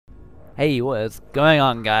Hey, what is going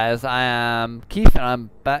on, guys? I am Keith and I'm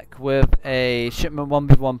back with a Shipment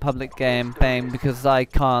 1v1 public game thing because I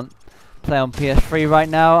can't play on PS3 right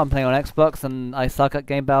now. I'm playing on Xbox and I suck at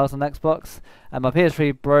game battles on Xbox. And my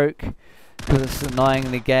PS3 broke because it's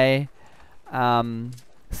annoyingly gay. So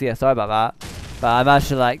yeah, sorry about that. But I managed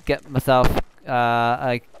to like get myself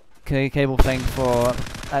a cable thing for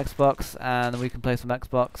Xbox and we can play some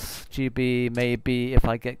Xbox GB maybe if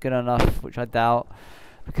I get good enough, which I doubt.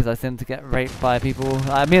 Because I seem to get raped by people.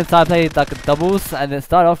 Me and Sai played like a doubles, and it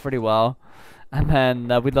started off really well, and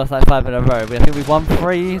then we lost like 5 in a row. I think we won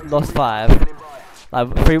 3, lost 5,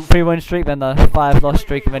 like three win streak, then the 5 loss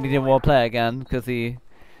streak, and then he didn't want to play again because I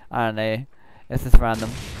don't know, it's just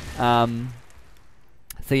random.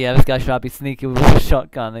 So yeah, this guy tried to be sneaky with a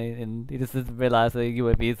shotgun, and he just doesn't realise that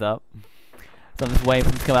UAV's up. So I'm just waiting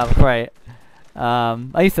for him to come out of the crate.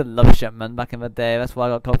 I used to love Shipment back in the day. That's why I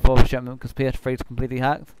got called for Shipment, because PS3 is completely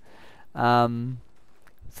hacked.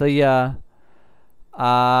 So yeah,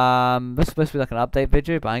 this is supposed to be like an update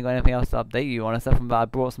video, but I ain't got anything else to update you on except from that I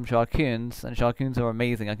brought some Sharkoons, and Sharkoons are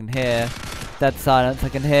amazing. I can hear dead silence. I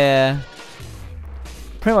can hear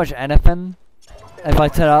pretty much anything if I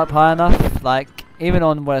turn it up high enough. Like even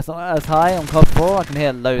on where it's not as high on COD 4, I can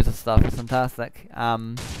hear loads of stuff. It's fantastic.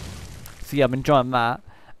 So yeah, I'm enjoying that.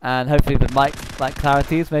 And hopefully the mic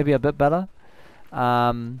clarity is maybe a bit better.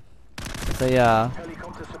 So yeah,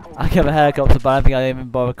 I get a helicopter, but I don't think I even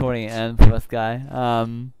bother recording it in for this guy.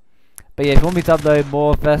 But yeah, if you want me to upload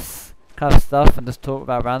more of this kind of stuff and just talk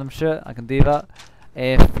about random shit, I can do that.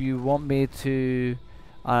 If you want me to,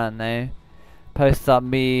 I don't know, post up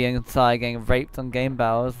me and Sai getting raped on game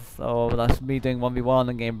battles, or that's me doing 1v1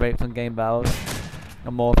 and getting raped on game battles,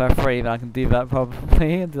 and more for free, then I can do that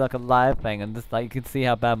probably and do like a live thing, and just like you can see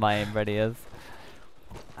how bad my aim really is.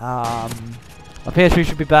 My PS3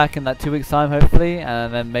 should be back in like 2 weeks time hopefully,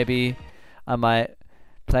 and then maybe I might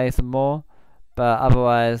play some more. But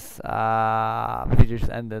otherwise, the video just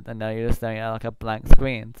ended, and now you're just staring at like a blank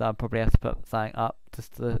screen. So I'll probably have to put something up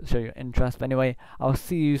just to show your interest. But anyway, I'll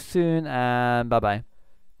see you soon, and bye bye.